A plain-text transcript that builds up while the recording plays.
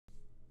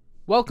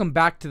Welcome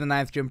back to the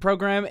 9th Gym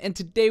program, and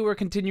today we're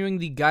continuing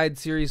the guide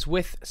series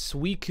with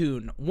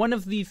Suicune, one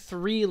of the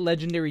 3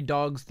 legendary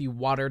dogs, the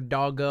Water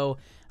Doggo.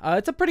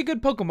 It's a pretty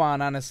good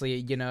Pokemon, honestly.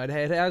 You know, it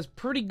has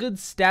pretty good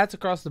stats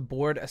across the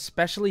board,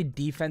 especially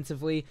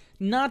defensively.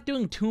 Not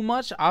doing too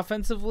much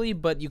offensively,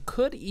 but you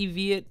could EV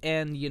it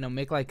and, you know,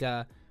 make like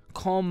a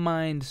Calm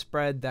Mind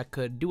spread that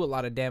could do a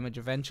lot of damage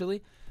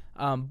eventually.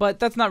 But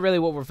that's not really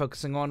what we're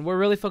focusing on. We're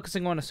really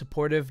focusing on a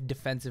supportive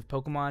defensive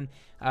Pokemon,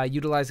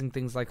 utilizing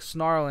things like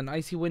Snarl and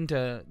Icy Wind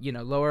to, you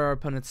know, lower our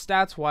opponent's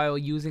stats while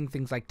using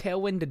things like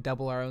Tailwind to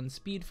double our own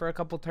speed for a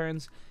couple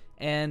turns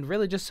and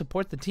really just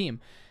support the team.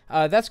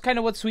 That's kind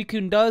of what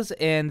Suicune does,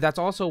 and that's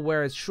also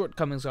where its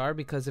shortcomings are,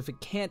 because if it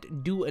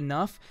can't do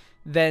enough,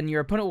 then your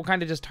opponent will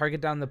kind of just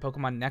target down the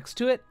Pokemon next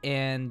to it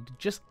and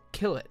just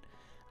kill it.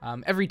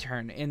 Every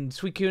turn. And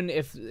Suicune,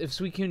 if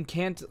Suicune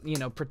can't, you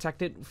know,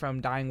 protect it from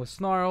dying with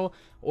Snarl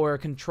or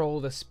control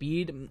the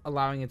speed,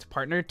 allowing its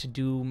partner to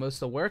do most of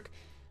the work,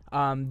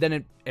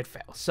 then it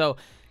fails. So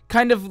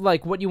kind of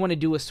like what you want to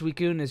do with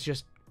Suicune is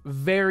just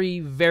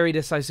very, very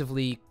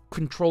decisively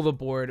control the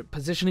board.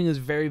 Positioning is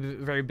very,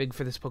 very big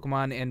for this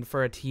Pokemon and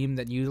for a team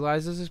that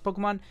utilizes this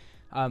Pokemon.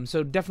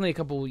 So definitely a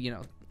couple, you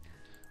know,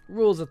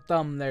 rules of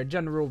thumb there,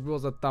 general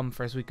rules of thumb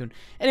for Suicune.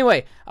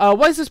 Anyway,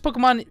 why is this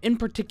Pokemon in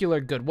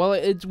particular good? Well,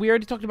 we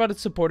already talked about its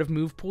supportive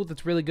move pool.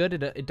 That's really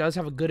good. It does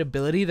have a good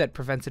ability that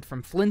prevents it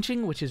from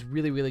flinching, which is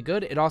really, really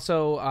good. It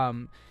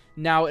also,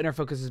 now Inner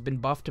Focus has been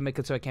buffed to make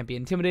it so it can't be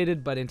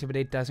intimidated, but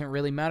Intimidate doesn't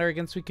really matter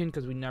against Suicune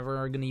because we never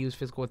are going to use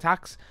physical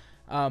attacks.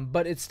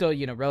 But it's still,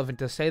 you know, relevant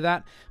to say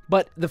that.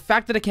 But the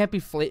fact that it can't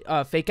be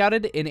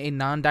fake-outed in a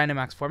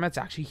non-Dynamax format is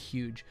actually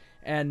huge.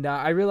 And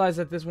I realize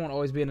that this won't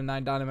always be in a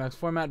 9 Dynamax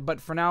format, but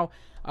for now,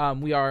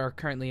 we are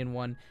currently in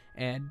one,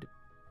 and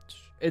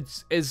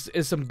it's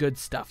some good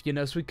stuff. You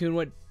know, Suicune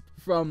went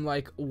from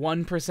like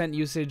 1%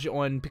 usage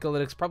on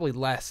Picolytics, probably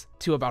less,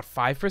 to about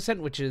 5%,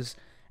 which is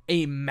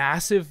a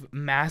massive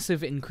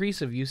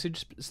increase of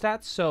usage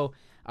stats. So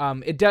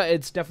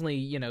it's definitely,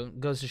 you know,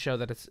 goes to show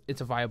that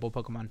it's a viable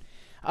Pokemon.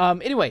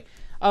 Anyway,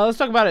 let's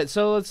talk about it.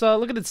 So let's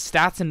look at its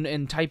stats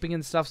and typing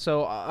and stuff.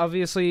 So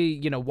obviously,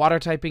 you know, water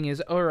typing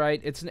is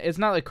alright. It's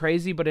not like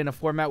crazy, but in a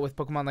format with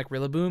Pokemon like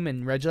Rillaboom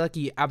and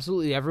Regieleki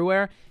absolutely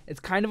everywhere, it's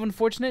kind of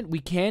unfortunate. We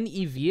can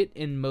EV it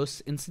in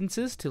most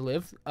instances to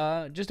live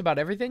just about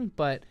everything,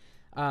 but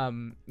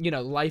you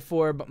know, Life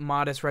Orb,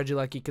 Modest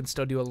Regieleki can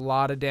still do a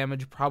lot of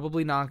damage,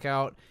 probably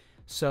knockout.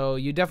 So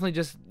you definitely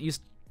you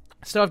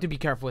still have to be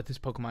careful with this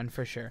Pokemon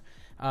for sure.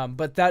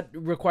 But that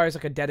requires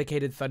like a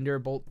dedicated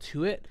Thunderbolt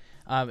to it,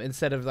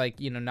 instead of like,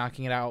 you know,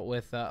 knocking it out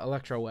with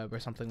Electro Web or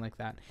something like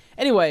that.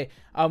 Anyway,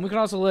 we can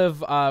also live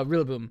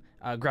Rillaboom,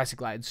 Grassy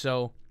Glide.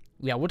 So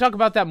yeah, we'll talk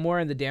about that more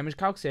in the damage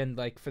calcs and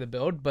like for the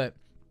build. But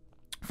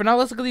for now,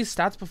 let's look at these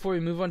stats before we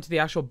move on to the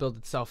actual build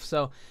itself.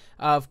 So,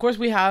 of course,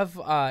 we have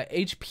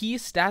HP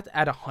stat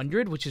at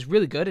 100, which is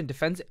really good, and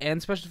defense and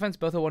special defense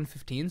both at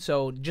 115.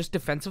 So, just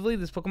defensively,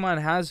 this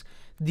Pokemon has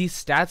these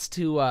stats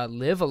to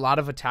live a lot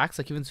of attacks,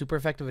 like even super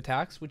effective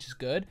attacks, which is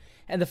good.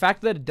 And the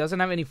fact that it doesn't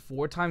have any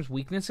 4 times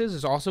weaknesses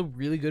is also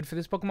really good for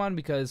this Pokemon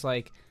because,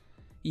 like,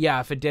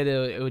 yeah, if it did,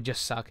 it would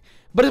just suck.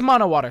 But it's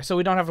mono water, so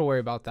we don't have to worry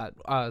about that,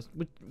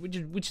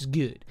 which is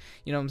good.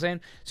 You know what I'm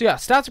saying? So yeah,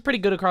 stats are pretty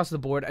good across the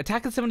board.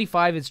 Attack at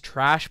 75 is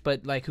trash,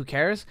 but like, who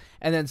cares?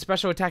 And then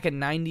special attack at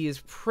 90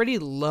 is pretty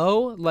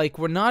low. Like,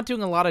 we're not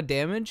doing a lot of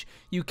damage.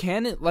 You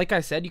can, like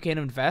I said, you can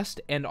invest,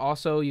 and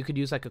also you could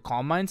use like a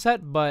Calm Mindset,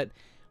 but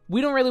we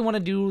don't really want to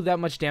do that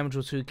much damage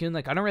with Suicune.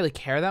 Like, I don't really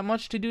care that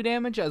much to do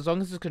damage. As long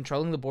as it's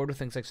controlling the board with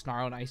things like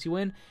Snarl and Icy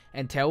Wind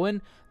and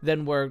Tailwind,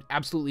 then we're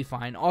absolutely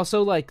fine.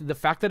 Also, like, the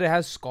fact that it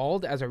has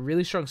Scald as a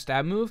really strong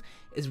stab move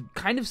is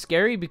kind of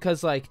scary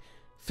because, like,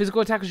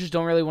 physical attackers just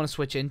don't really want to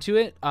switch into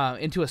it,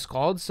 into a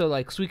Scald. So,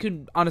 like,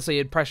 Suicune, honestly,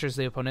 it pressures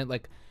the opponent,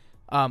 like,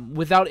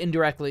 without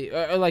directly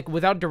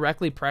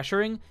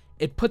pressuring.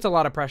 It puts a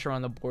lot of pressure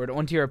on the board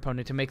onto your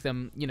opponent to make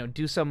them, you know,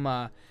 do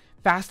some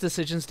fast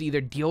decisions to either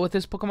deal with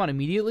this Pokemon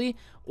immediately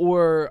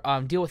or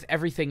deal with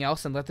everything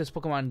else and let this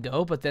Pokemon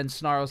go, but then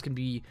Snarls can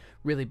be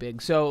really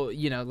big. So,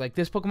 you know, like,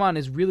 this Pokemon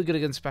is really good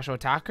against special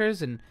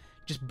attackers and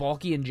just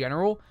bulky in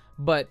general,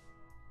 but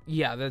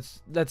yeah,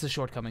 that's a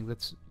shortcoming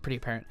that's pretty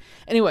apparent.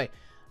 Anyway,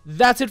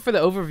 that's it for the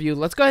overview.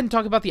 Let's go ahead and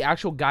talk about the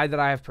actual guide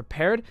that I have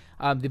prepared,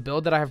 the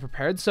build that I have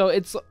prepared. So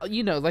it's,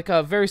 you know, like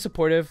a very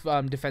supportive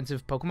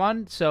defensive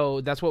Pokemon,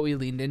 so that's what we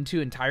leaned into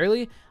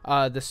entirely.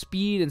 The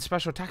speed and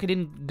special attack I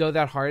didn't go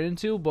that hard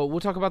into, but we'll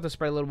talk about the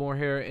spread a little more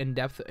here in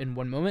depth in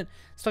one moment.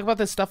 Let's talk about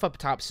this stuff up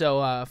top.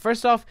 So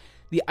first off,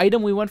 the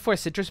item we went for,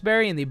 Sitrus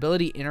Berry, and the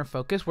ability Inner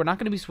Focus. We're not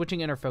going to be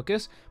switching Inner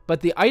Focus,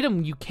 but the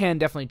item you can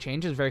definitely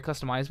change. It's very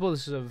customizable.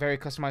 This is a very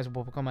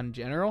customizable Pokemon in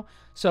general.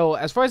 So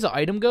as far as the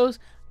item goes,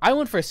 I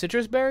went for a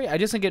Sitrus Berry. I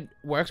just think it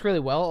works really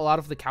well. A lot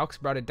of the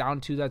calcs brought it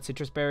down to that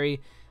Sitrus Berry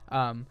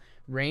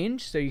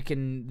range, so you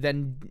can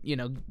then, you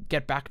know,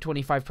 get back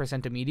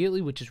 25%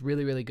 immediately, which is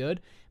really, really good.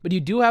 But you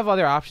do have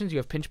other options. You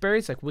have pinch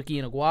berries like Wiki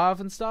and Aguav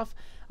and stuff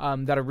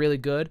that are really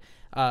good.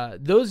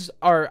 Those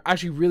are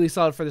actually really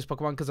solid for this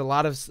Pokemon because a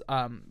lot of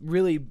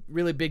really,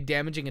 really big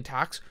damaging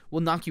attacks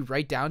will knock you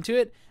right down to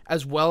it,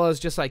 as well as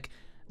just like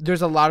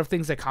there's a lot of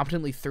things that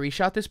competently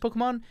 3-shot this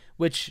Pokemon,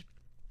 which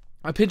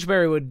a pinch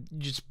berry would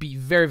just be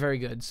very, very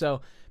good.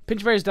 So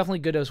pinch berry is definitely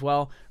good as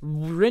well.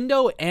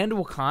 Rindo and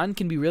Wakan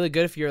can be really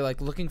good if you're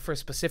like looking for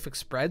specific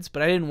spreads,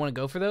 but I didn't want to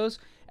go for those.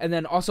 And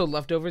then also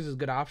Leftovers is a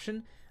good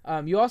option.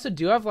 You also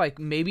do have like,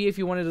 maybe if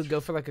you wanted to go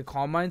for like a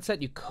Calm Mind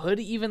set, you could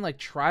even like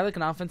try like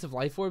an offensive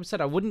Life Orb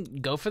set. I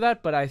wouldn't go for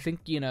that, but I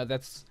think, you know,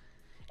 that's,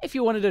 if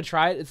you wanted to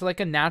try it, it's like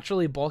a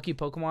naturally bulky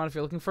Pokemon. If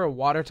you're looking for a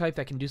water type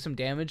that can do some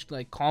damage,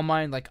 like Calm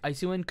Mind, like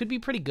Icy Wind could be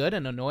pretty good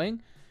and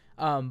annoying.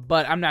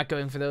 But I'm not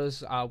going for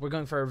those. We're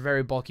going for a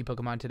very bulky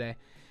Pokemon today.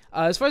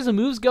 As far as the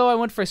moves go, I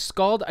went for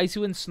Scald, Icy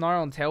Wind,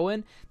 Snarl, and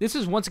Tailwind. This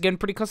is once again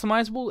pretty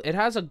customizable. It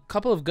has a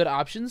couple of good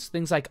options.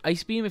 Things like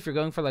Ice Beam if you're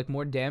going for like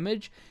more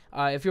damage.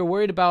 If you're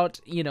worried about,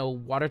 you know,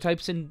 water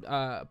types in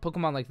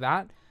Pokemon like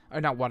that,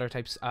 or not water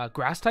types,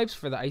 grass types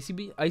for the Ice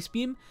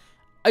Beam.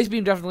 Ice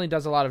Beam definitely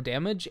does a lot of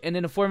damage. And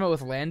in a format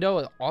with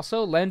Lando,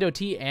 also Lando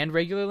T and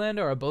regular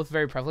Lando are both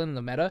very prevalent in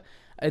the meta.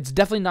 It's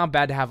definitely not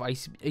bad to have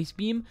Ice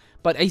Beam,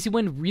 but Icy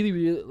Wind really,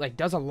 really like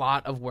does a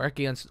lot of work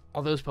against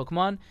all those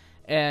Pokemon,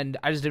 and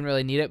I just didn't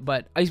really need it.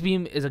 But Ice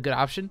Beam is a good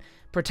option.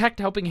 Protect,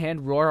 Helping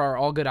Hand, Roar are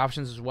all good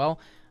options as well.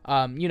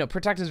 You know,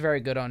 Protect is very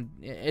good on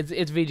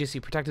it's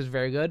VGC. Protect is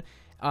very good,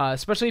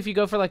 especially if you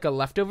go for like a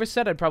Leftover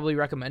set. I'd probably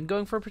recommend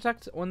going for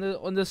Protect on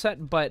the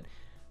set, but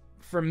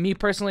for me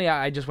personally,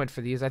 I just went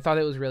for these. I thought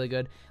it was really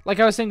good. Like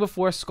I was saying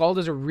before, Scald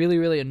is a really,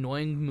 really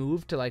annoying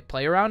move to like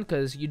play around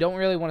because you don't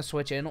really want to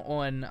switch in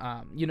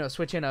on, you know,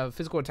 switch in a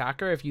physical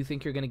attacker if you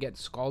think you're going to get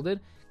scalded.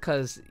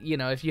 Because, you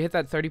know, if you hit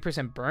that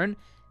 30% burn,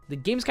 the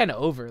game's kind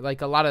of over.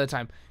 Like a lot of the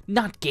time,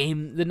 not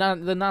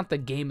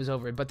the game is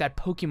over, but that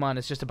Pokemon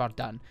is just about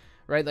done,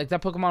 right? Like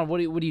that Pokemon, what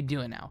are you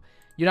doing now?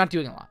 You're not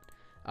doing a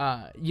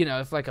lot. You know,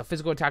 if like a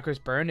physical attacker is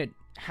burned, it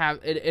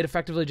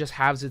effectively just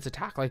halves its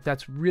attack. Like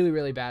that's really,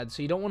 really bad.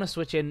 So you don't want to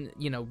switch in,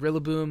 you know,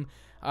 Rillaboom,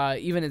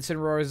 even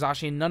Incineroar,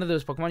 Zacian, none of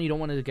those Pokemon, you don't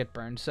want to get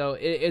burned. So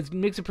it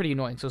makes it pretty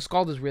annoying. So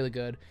Scald is really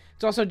good.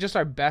 It's also just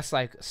our best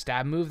like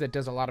stab move that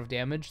does a lot of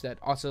damage that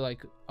also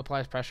like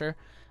applies pressure,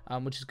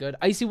 which is good.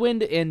 Icy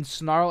Wind and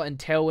Snarl and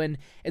Tailwind.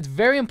 It's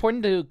very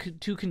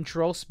important to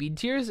control speed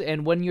tiers,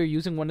 and when you're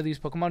using one of these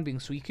Pokemon, being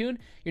Suicune,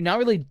 you're not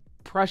really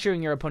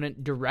pressuring your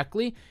opponent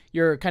directly.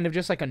 You're kind of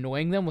just like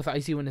annoying them with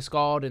Icy Wind and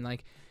Scald, and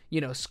like, you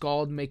know,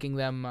 Scald making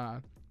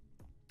them,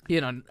 you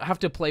know, have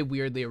to play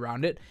weirdly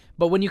around it.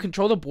 But when you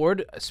control the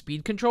board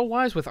speed control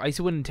wise with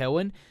Icy Wind and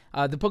Tailwind,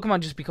 the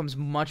Pokemon just becomes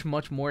much,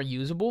 much more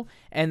usable.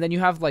 And then you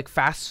have like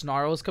fast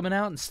Snarls coming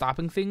out and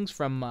stopping things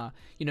from,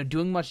 you know,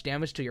 doing much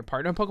damage to your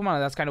partner Pokemon.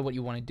 And that's kind of what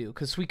you want to do,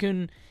 because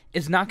Suicune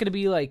is not going to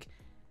be like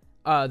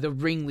the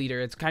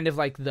ringleader. It's kind of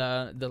like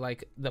the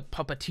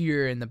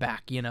puppeteer in the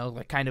back, you know,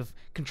 like kind of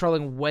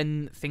controlling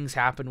when things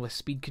happen with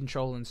speed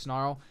control and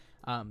Snarl.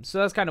 So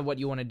that's kind of what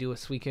you want to do with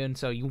Suicune.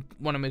 So you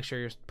want to make sure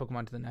your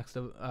Pokemon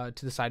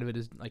to the side of it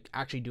is like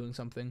actually doing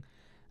something.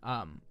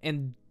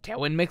 And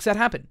Tailwind makes that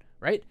happen,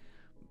 right?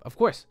 Of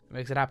course, it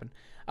makes it happen.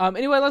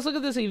 Anyway, let's look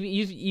at this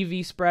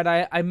EV spread.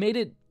 I made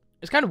it.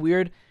 It's kind of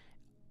weird,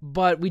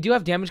 but we do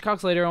have damage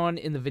calcs later on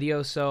in the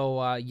video,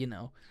 so you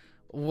know,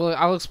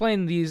 I'll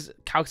explain these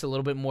calcs a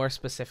little bit more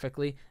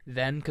specifically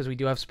then, because we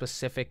do have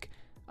specific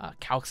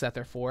calcs that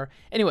they're for.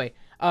 Anyway,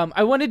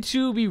 I wanted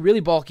to be really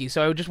bulky,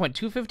 so I just went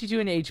 252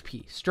 in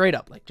HP, straight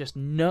up, like just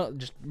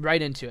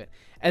right into it.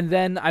 And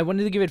then I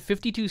wanted to give it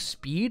 52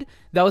 speed.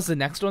 That was the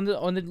next on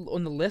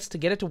the list, to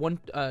get it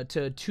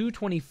to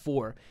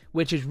 224,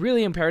 which is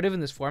really imperative in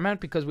this format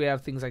because we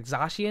have things like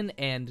Zacian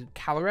and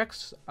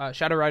Calyrex,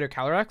 Shadow Rider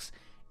Calyrex,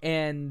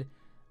 and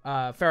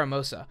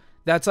Pheromosa.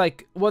 That's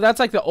like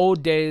the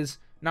old days.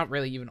 Not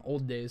really even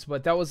old days,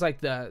 but that was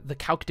like the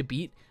calc to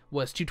beat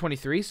was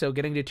 223, so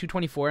getting to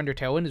 224 under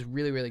Tailwind is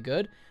really, really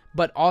good.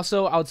 But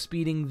also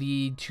outspeeding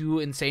the two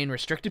insane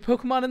restricted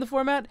Pokemon in the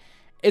format,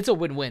 it's a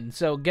win-win.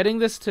 So getting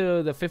this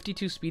to the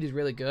 52 speed is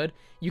really good.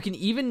 You can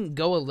even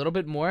go a little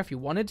bit more if you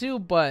wanted to,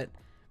 but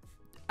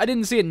I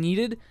didn't see it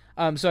needed,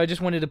 so I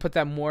just wanted to put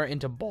that more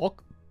into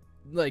bulk,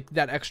 like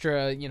that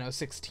extra, you know,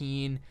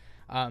 16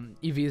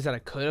 EVs that I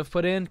could have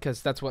put in,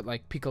 because that's what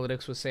like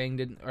Picolytics was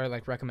saying, or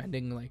like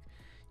recommending, like,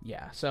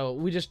 yeah, so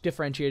we just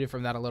differentiated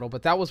from that a little,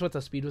 but that was what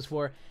the speed was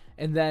for.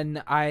 And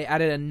then I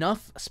added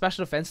enough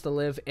special defense to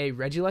live a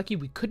Regieleki.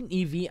 We couldn't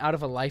EV out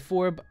of a Life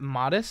Orb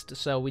Modest,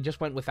 so we just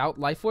went without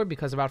Life Orb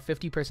because about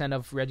 50%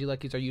 of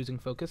Regielekis are using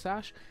Focus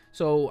Sash,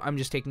 so I'm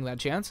just taking that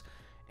chance.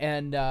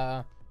 And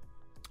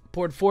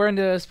poured 4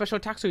 into special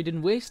attack so he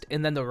didn't waste,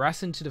 and then the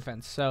rest into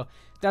defense. So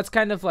that's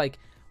kind of like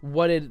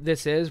what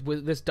this is.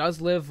 This does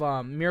live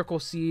Miracle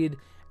Seed,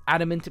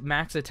 Adamant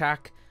Max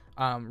Attack,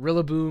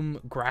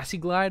 Rillaboom, Grassy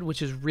Glide,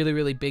 which is really,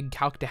 really big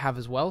calc to have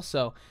as well.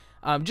 So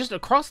just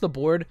across the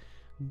board,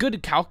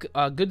 good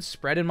good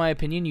spread in my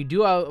opinion. You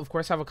do, of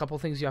course, have a couple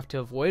things you have to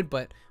avoid,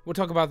 but we'll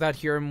talk about that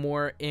here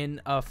more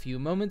in a few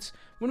moments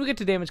when we get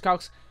to damage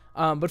calcs.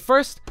 But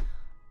first,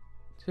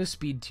 to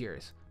speed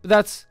tiers. But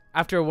that's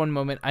after one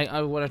moment.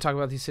 I want to talk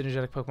about these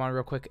synergetic Pokemon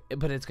real quick,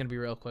 but it's going to be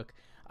real quick.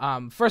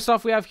 First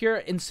off, we have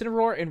here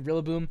Incineroar and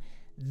Rillaboom.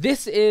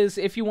 This is,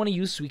 if you want to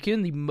use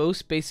Suicune, the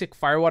most basic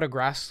Fire, Water,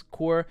 Grass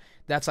core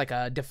that's like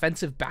a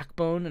defensive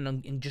backbone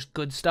and just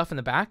good stuff in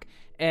the back.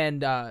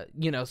 And,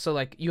 you know, so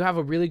like you have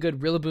a really good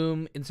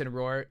Rillaboom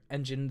Incineroar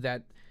engine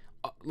that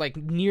like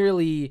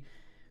nearly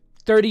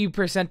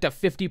 30% to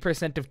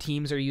 50% of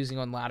teams are using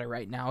on ladder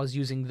right now is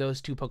using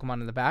those two Pokemon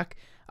in the back.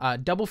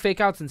 Double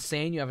Fake Out's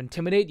insane. You have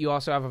Intimidate. You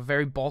also have a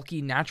very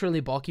bulky,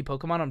 naturally bulky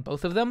Pokemon on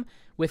both of them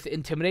with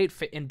Intimidate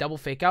and Double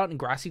Fake Out and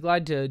Grassy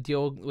Glide to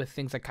deal with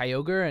things like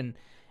Kyogre. And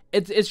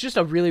it's just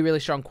a really, really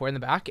strong core in the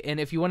back. And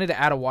if you wanted to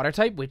add a water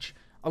type, which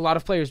a lot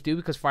of players do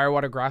because Fire,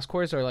 Water, Grass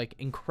cores are like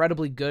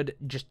incredibly good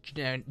just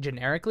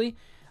generically,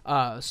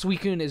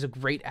 Suicune is a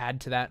great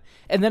add to that.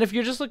 And then if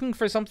you're just looking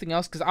for something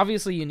else, because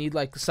obviously you need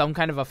like some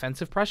kind of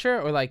offensive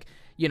pressure or like,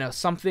 you know,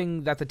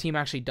 something that the team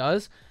actually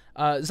does,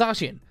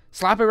 Zacian.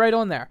 Slap it right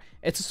on there.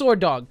 It's a sword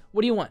dog. What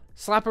do you want?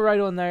 Slap it right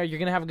on there. You're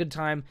going to have a good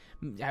time.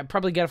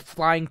 Probably get a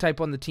flying type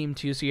on the team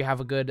too, so you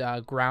have a good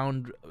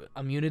ground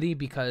immunity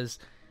because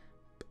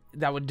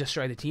that would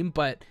destroy the team.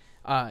 But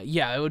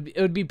yeah,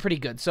 it would be pretty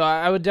good. So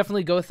I would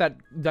definitely go with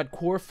that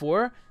core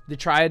 4, the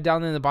Triad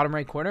down in the bottom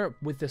right corner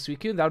with the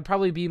Suicune. That would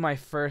probably be my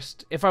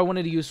first. If I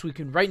wanted to use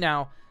Suicune right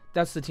now,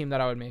 that's the team that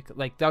I would make.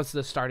 Like, that's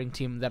the starting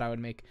team that I would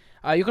make.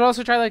 You could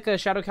also try like a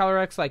Shadow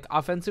Calyrex, like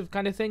offensive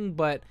kind of thing,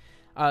 but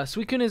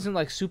Suicune isn't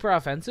like super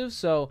offensive,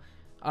 so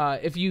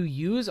if you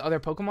use other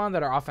Pokemon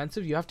that are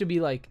offensive, you have to be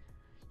like,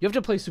 you have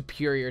to play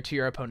superior to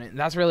your opponent, and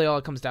that's really all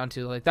it comes down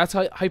to. Like, that's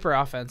hyper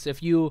offense.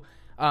 If you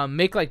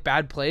make like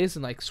bad plays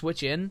and like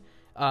switch in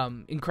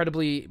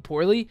incredibly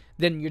poorly,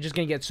 then you're just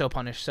gonna get so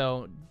punished.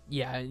 So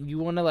yeah, you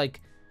want to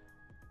like,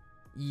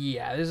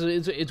 yeah,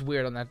 it's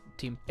weird on that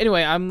team.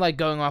 Anyway, I'm like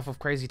going off of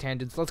crazy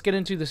tangents. Let's get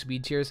into the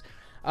speed tiers.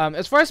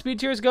 As far as speed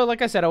tiers go,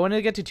 like I said, I wanted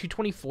to get to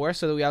 224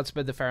 so that we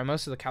outsped the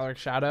Pheromos, so the Calyrex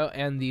Shadow,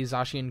 and the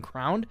Zacian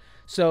Crowned.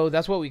 So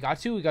that's what we got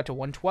to. We got to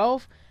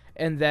 112,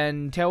 and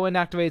then Tailwind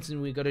activates,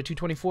 and we go to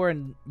 224,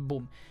 and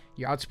boom,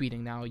 you're outspeeding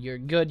now. You're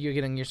good. You're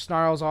getting your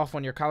Snarls off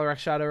on your Calyrex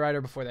Shadow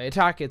Rider before they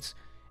attack. It's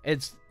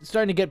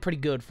starting to get pretty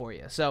good for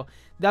you. So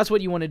that's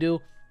what you want to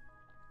do.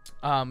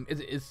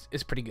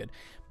 It's pretty good.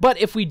 But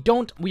if we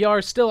don't, we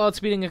are still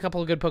outspeeding a couple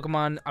of good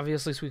Pokemon.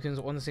 Obviously, Suicune's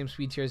on the same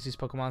speed tier as these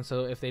Pokemon,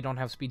 so if they don't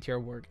have speed tier,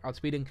 we're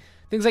outspeeding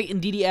things like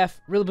Indeedee,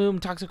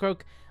 Rillaboom,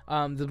 Toxicroak,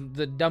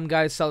 the dumb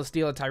guys,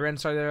 Celesteela,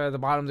 Tyranitar there at the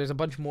bottom. There's a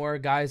bunch more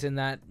guys in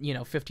that, you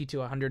know, 50 to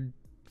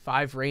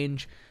 105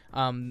 range.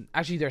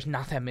 Actually, there's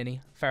not that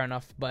many, fair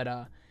enough,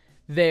 but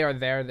they are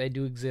there. They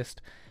do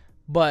exist.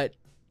 But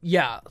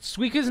yeah,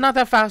 Suicune's not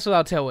that fast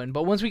without Tailwind,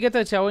 but once we get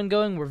that Tailwind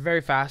going, we're very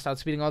fast,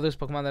 outspeeding all those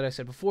Pokemon that I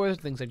said before,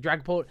 things like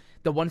Dragapult,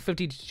 the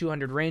 150 to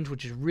 200 range,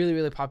 which is really,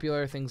 really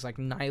popular, things like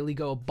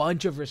Nihilego, a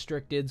bunch of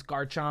Restricteds,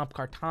 Garchomp,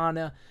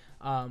 Kartana,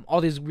 all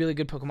these really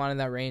good Pokemon in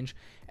that range,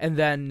 and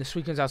then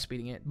Suicune's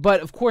outspeeding it.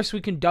 But, of course,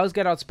 Suicune does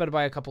get outsped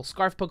by a couple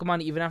Scarf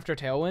Pokemon, even after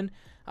Tailwind,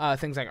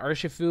 things like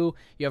Urshifu,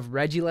 you have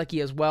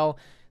Regieleki as well,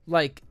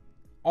 like,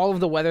 all of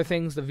the weather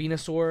things, the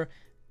Venusaur.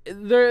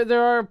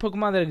 There are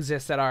Pokemon that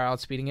exist that are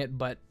outspeeding it,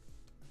 but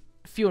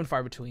few and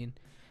far between.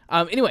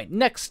 Anyway,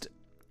 next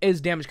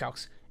is damage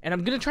calcs. And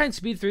I'm going to try and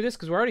speed through this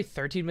because we're already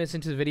 13 minutes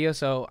into the video,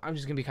 so I'm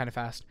just going to be kind of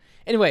fast.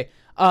 Anyway,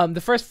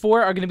 the first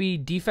 4 are going to be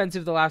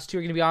defensive. The last 2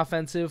 are going to be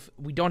offensive.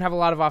 We don't have a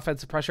lot of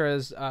offensive pressure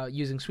as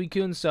using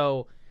Suicune,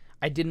 so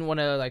I didn't want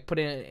to like put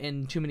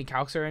in too many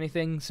calcs or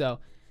anything. So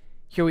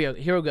here we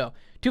go.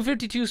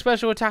 252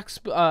 special attacks,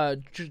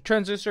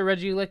 Transistor,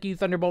 Regieleki,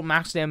 Thunderbolt,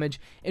 max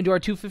damage into our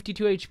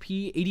 252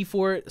 HP,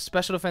 84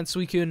 special defense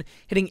Suicune,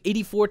 hitting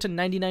 84 to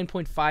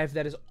 99.5.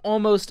 That is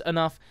almost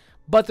enough,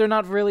 but they're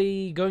not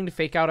really going to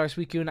fake out our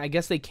Suicune. I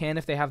guess they can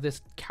if they have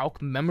this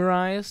calc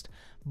memorized,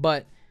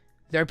 but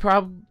they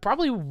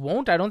probably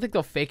won't. I don't think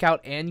they'll fake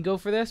out and go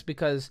for this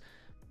because,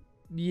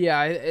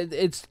 yeah,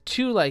 it's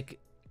too like,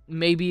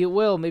 maybe it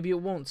will, maybe it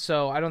won't,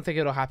 so I don't think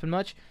it'll happen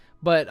much.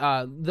 But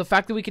the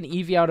fact that we can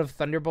EV out of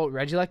Thunderbolt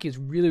Regieleki is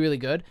really, really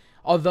good.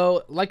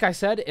 Although, like I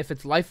said, if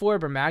it's Life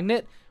Orb or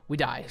Magnet, we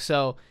die.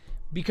 So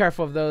be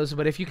careful of those.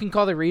 But if you can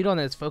call the read on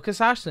its Focus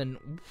Sash,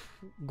 then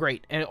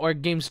great. Or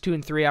games 2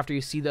 and 3 after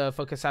you see the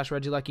Focus Sash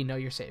Regieleki, you know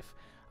you're safe,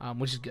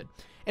 which is good.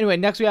 Anyway,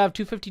 next we have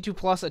 252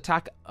 plus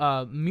attack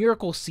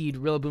Miracle Seed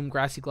Rillaboom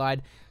Grassy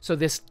Glide. So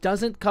this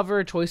doesn't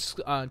cover Choice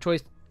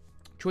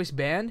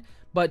Band,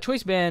 but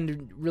Choice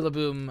Band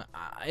Rillaboom,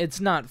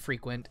 it's not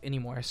frequent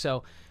anymore.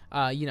 So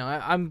you know,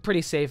 I'm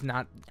pretty safe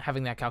not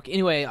having that calc.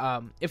 Anyway,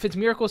 if it's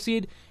Miracle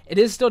Seed, it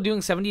is still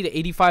doing 70 to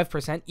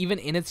 85%, even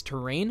in its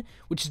terrain,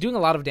 which is doing a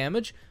lot of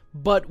damage,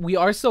 but we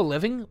are still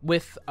living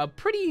with a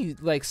pretty,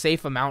 like,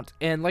 safe amount.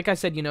 And like I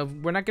said, you know,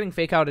 we're not getting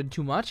fake outed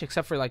too much,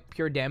 except for, like,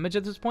 pure damage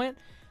at this point,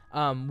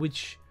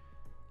 which,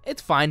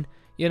 it's fine.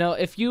 You know,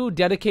 if you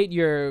dedicate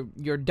your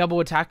double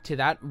attack to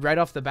that right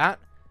off the bat,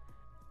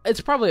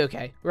 it's probably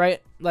okay,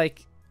 right?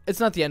 Like, it's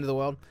not the end of the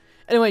world.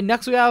 Anyway,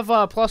 next we have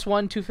 +1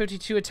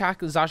 252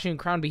 attack Zacian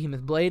Crown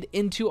Behemoth Blade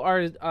into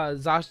our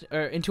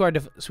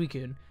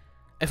Suicune,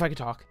 if I could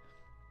talk.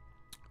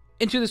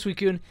 Into the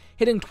Suicune,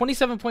 hitting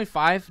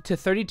 27.5 to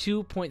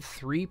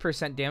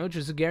 32.3% damage,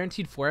 which is a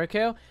guaranteed 4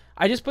 KO.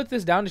 I just put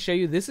this down to show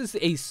you this is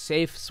a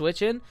safe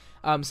switch in.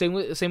 Same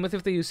with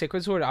if they use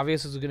Sacred Sword,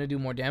 obviously it's going to do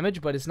more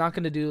damage, but it's not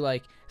going to do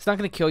it's not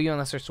going to kill you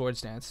unless they're Sword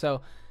Stance.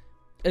 So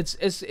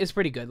it's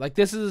pretty good. Like,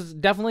 this is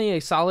definitely a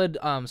solid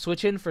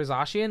switch in for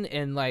Zacian,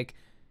 and like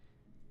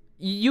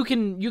you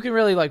can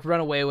really like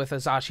run away with a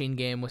Zacian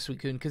game with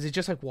Suicune because it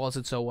just like walls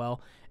it so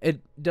well. It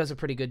does a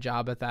pretty good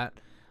job at that.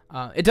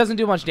 It doesn't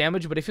do much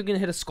damage, but if you can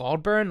hit a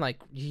Scald Burn, like,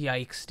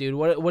 yikes, dude.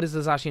 What is the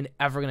Zacian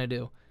ever going to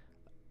do?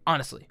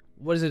 Honestly,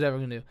 what is it ever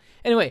going to do?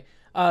 Anyway,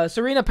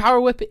 Serena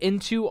Power Whip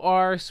into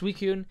our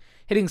Suicune,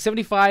 hitting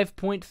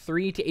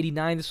 75.3 to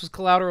 89. This was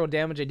collateral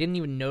damage. I didn't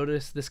even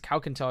notice this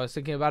calc until I was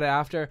thinking about it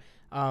after,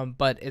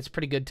 but it's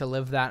pretty good to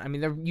live that. I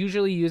mean, they're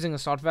usually using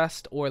Assault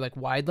Vest or, like,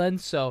 Wide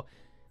Lens, so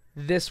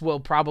this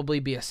will probably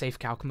be a safe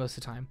calc most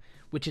of the time,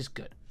 which is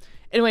good.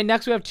 Anyway,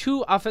 next we have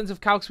 2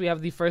 offensive calcs. We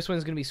have the first one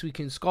is going to be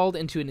Suicune Scald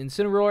into an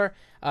Incineroar.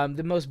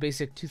 The most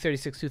basic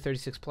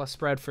 236 plus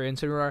spread for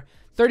Incineroar.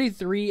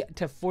 33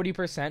 to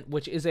 40%,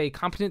 which is a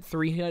competent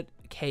 3-hit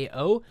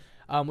KO,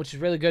 which is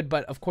really good.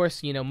 But, of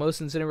course, you know,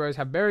 most Incineroars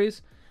have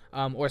berries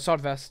or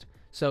Assault Vest.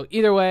 So,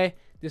 either way,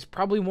 this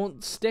probably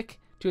won't stick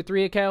to a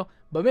 3-hit KO,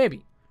 but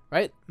maybe,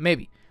 right?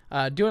 Maybe.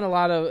 Doing a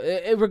lot of,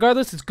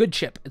 regardless, it's good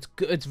chip.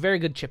 It's very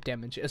good chip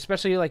damage,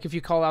 especially like if you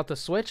call out the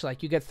switch,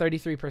 like you get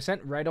 33%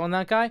 right on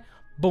that guy.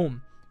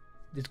 Boom,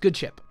 it's good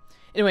chip.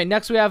 Anyway,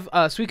 next we have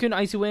Suicune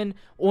Icy Wind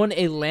on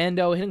a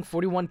Lando, hitting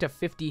 41 to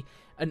 50.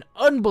 An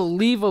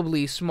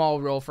unbelievably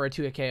small roll for a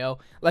 2-hit KO,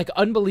 like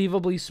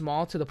unbelievably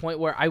small to the point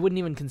where I wouldn't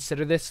even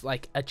consider this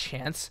like a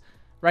chance,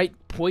 right?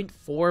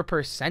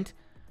 0.4%.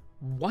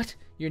 What?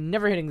 You're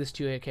never hitting this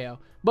 2-hit KO.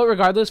 But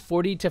regardless,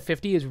 40 to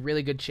 50 is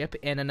really good chip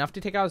and enough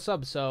to take out a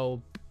sub.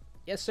 So,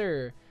 yes,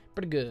 sir.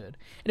 Pretty good.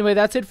 Anyway,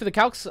 that's it for the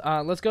calcs.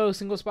 Let's go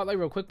single spotlight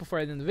real quick before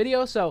I end the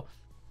video. So,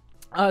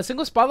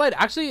 single spotlight,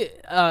 actually,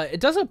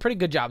 it does a pretty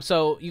good job.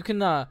 So, you can,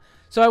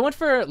 so I went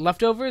for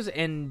Leftovers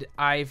and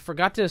I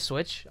forgot to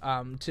switch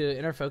to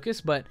Inner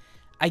Focus. But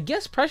I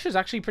guess Pressure is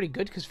actually pretty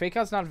good because Fake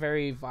Out's not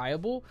very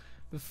viable.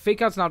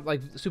 Fake Out's not,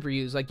 like, super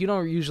used. Like, you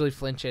don't usually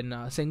flinch in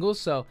singles,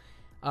 so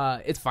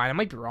it's fine. I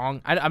might be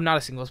wrong. I'm not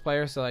a singles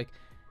player, so, like,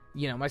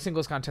 you know, my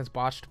singles content's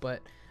botched,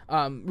 but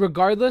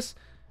regardless,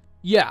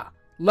 yeah,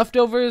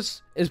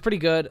 Leftovers is pretty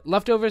good.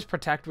 Leftovers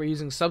protect. We're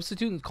using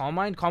Substitute and Calm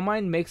Mind. Calm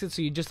Mind makes it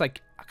so you just,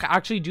 like,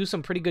 actually do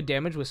some pretty good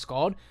damage with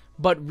Scald,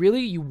 but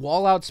really you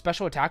wall out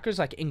special attackers,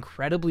 like,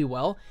 incredibly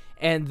well.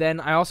 And then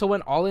I also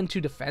went all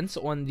into defense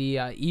on the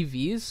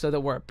EVs so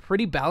that we're a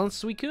pretty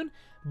balanced Suicune,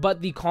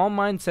 but the Calm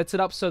Mind sets it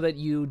up so that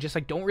you just,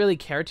 like, don't really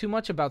care too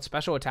much about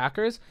special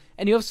attackers,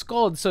 and you have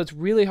Scald, so it's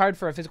really hard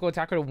for a physical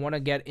attacker to want to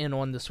get in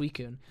on the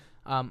Suicune.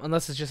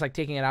 Unless it's just like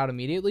taking it out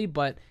immediately,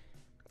 but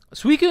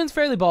Suicune's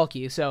fairly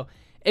bulky, so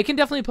it can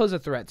definitely pose a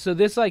threat. So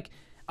this, like,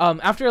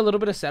 after a little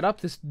bit of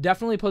setup, this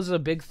definitely poses a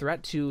big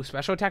threat to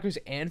special attackers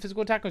and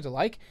physical attackers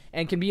alike,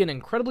 and can be an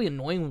incredibly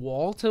annoying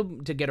wall to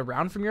get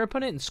around from your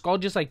opponent. And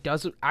Scald just, like,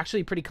 does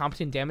actually pretty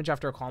competent damage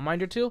after a Calm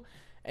Mind or two,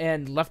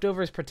 and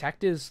Leftovers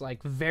Protect is,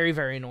 like, very,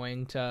 very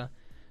annoying to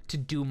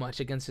do much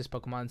against this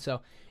Pokemon.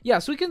 So yeah,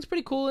 Suicune's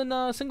pretty cool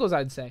in singles,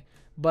 I'd say.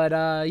 But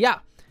yeah,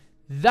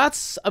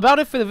 that's about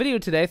it for the video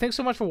today. Thanks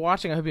so much for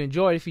watching. I hope you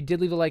enjoyed. If you did,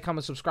 leave a like,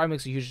 comment, subscribe.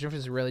 Makes a huge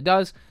difference. It really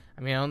does.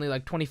 I mean, only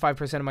like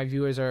 25% of my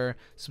viewers are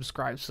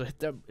subscribed, so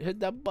hit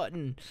that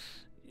button.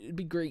 It'd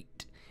be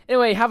great.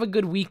 Anyway, have a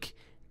good week.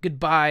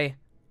 Goodbye.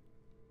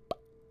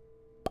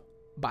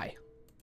 Bye.